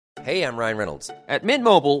Hey, I'm Ryan Reynolds. At Mint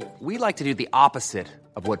Mobile, we like to do the opposite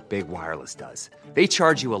of what Big Wireless does. They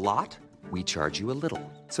charge you a lot, we charge you a little.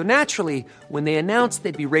 So naturally, when they announced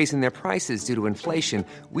they'd be raising their prices due to inflation,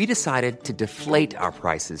 we decided to deflate our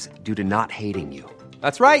prices due to not hating you.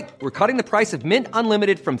 That's right. We're cutting the price of Mint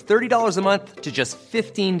Unlimited from $30 a month to just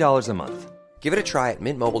 $15 a month. Give it a try at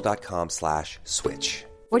mintmobile.com/switch.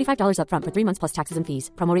 $45 up front for 3 months plus taxes and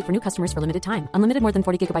fees. Promo rate for new customers for limited time. Unlimited more than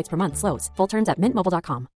 40 gigabytes per month. Slows full terms at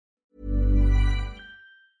mintmobile.com.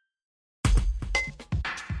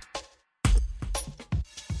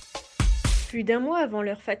 Plus d'un mois avant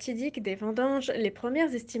l'heure fatidique des vendanges, les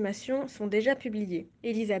premières estimations sont déjà publiées.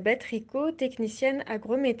 Elisabeth Ricot, technicienne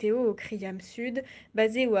agrométéo au CRIAM Sud,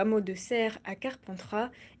 basée au hameau de Serres à Carpentras,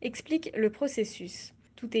 explique le processus.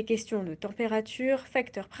 Tout est question de température,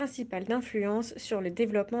 facteur principal d'influence sur le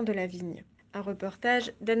développement de la vigne. Un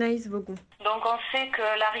reportage d'Anaïs Vaugon. Donc on sait que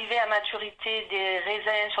l'arrivée à maturité des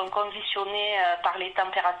raisins sont conditionnés par les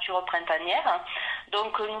températures printanières.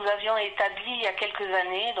 Donc nous avions établi il y a quelques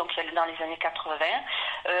années, donc dans les années 80,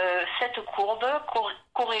 cette courbe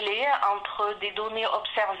corrélée entre des données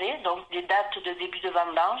observées, donc des dates de début de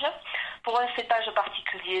vendange, pour un cépage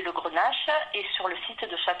particulier, le Grenache, et sur le site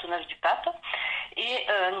de Châteauneuf-du-Pape. Et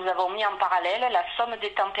nous avons mis en parallèle la somme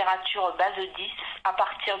des températures base 10 à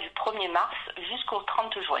partir du 1er mars jusqu'au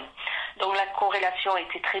 30 juin. Donc la corrélation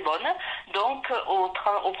était très bonne. Donc au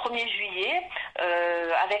 1er juillet,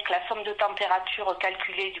 avec la somme de température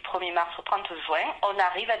calculée du 1er mars au 30 juin, on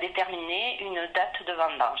arrive à déterminer une date de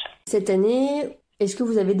vendange. Cette année, est-ce que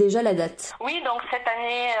vous avez déjà la date ? Oui, donc cette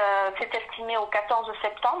année, c'est estimé au 14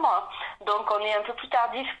 septembre. Donc on est un peu plus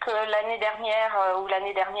tardif que l'année dernière, où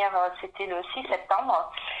l'année dernière c'était le 6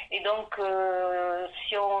 septembre. Et donc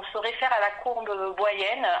si on se réfère à la courbe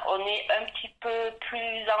moyenne, on est un petit peu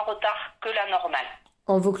plus en retard que la normale.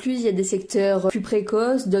 En Vaucluse, il y a des secteurs plus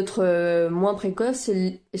précoces, d'autres moins précoces.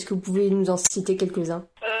 Est-ce que vous pouvez nous en citer quelques-uns ?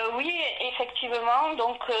 Oui, effectivement.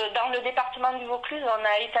 Donc, dans le département du Vaucluse, on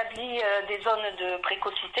a établi des zones de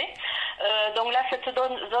précocité. Donc là, cette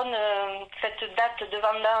date de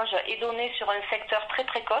vendange est donnée sur un secteur très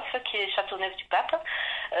précoce qui est Châteauneuf-du-Pape.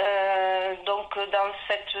 Donc, dans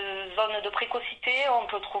cette zone de précocité, on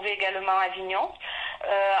peut trouver également Avignon.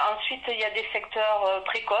 Ensuite, il y a des secteurs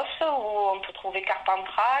précoces où on peut trouver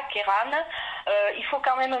Carpentras, Queyranne. Il faut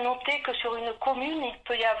quand même noter que sur une commune, il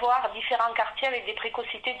peut y avoir différents quartiers avec des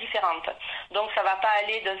précocités différentes. Donc ça ne va pas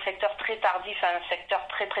aller d'un secteur très tardif à un secteur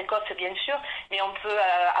très précoce, bien sûr, mais on peut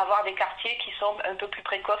avoir des quartiers qui sont un peu plus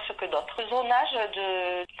précoces que d'autres. Le zonage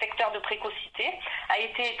de secteur de précocité a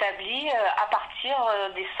été établi à partir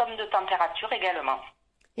des sommes de température également.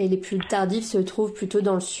 Et les plus tardifs se trouvent plutôt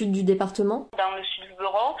dans le sud du département ? Dans le sud du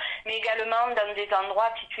Beron, mais également dans des endroits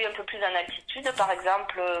situés un peu plus en altitude, par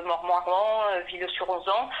exemple Mormoiron,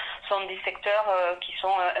 Ville-sur-Ozon, sont des secteurs qui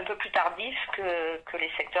sont un peu plus tardifs que les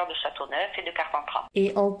secteurs de Châteauneuf et de Carpentras.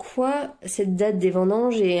 Et en quoi cette date des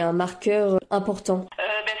vendanges est un marqueur important ?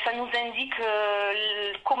 Ça nous indique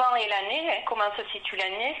comment est l'année, comment se situe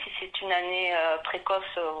l'année, si c'est une année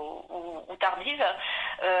précoce ou tardive.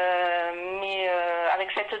 Mais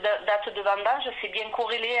avec cette date de vendange, c'est bien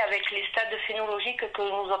corrélé avec les stades phénologiques que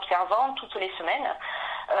nous observons toutes les semaines.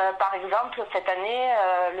 Par exemple, cette année,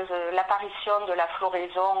 l'apparition de la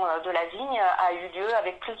floraison de la vigne a eu lieu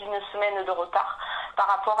avec plus d'une semaine de retard par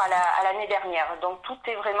rapport à l'année dernière. Donc tout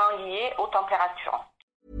est vraiment lié aux températures.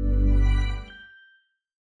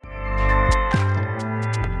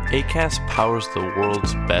 Acast powers the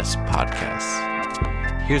world's best podcasts.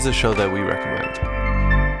 Here's a show that we recommend.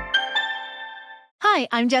 Hi,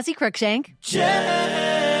 I'm Jessie Cruikshank. Jessie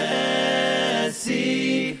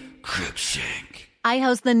Cruikshank. I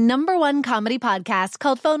host the #1 comedy podcast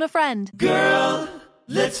called Phone a Friend. Girl,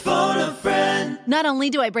 let's phone a friend. Not only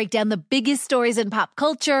do I break down the biggest stories in pop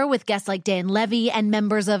culture with guests like Dan Levy and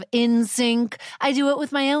members of NSYNC, I do it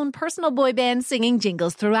with my own personal boy band singing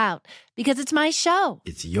jingles throughout. Because it's my show.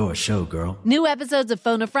 It's your show, girl. New episodes of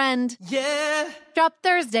Phone a Friend. Yeah. Drop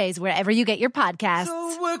Thursdays wherever you get your podcasts.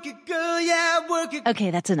 So work it, girl, yeah, work it.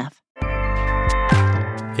 Okay, that's enough.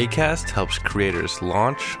 Acast helps creators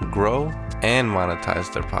launch, grow, and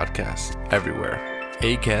monetize their podcasts everywhere.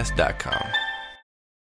 Acast.com.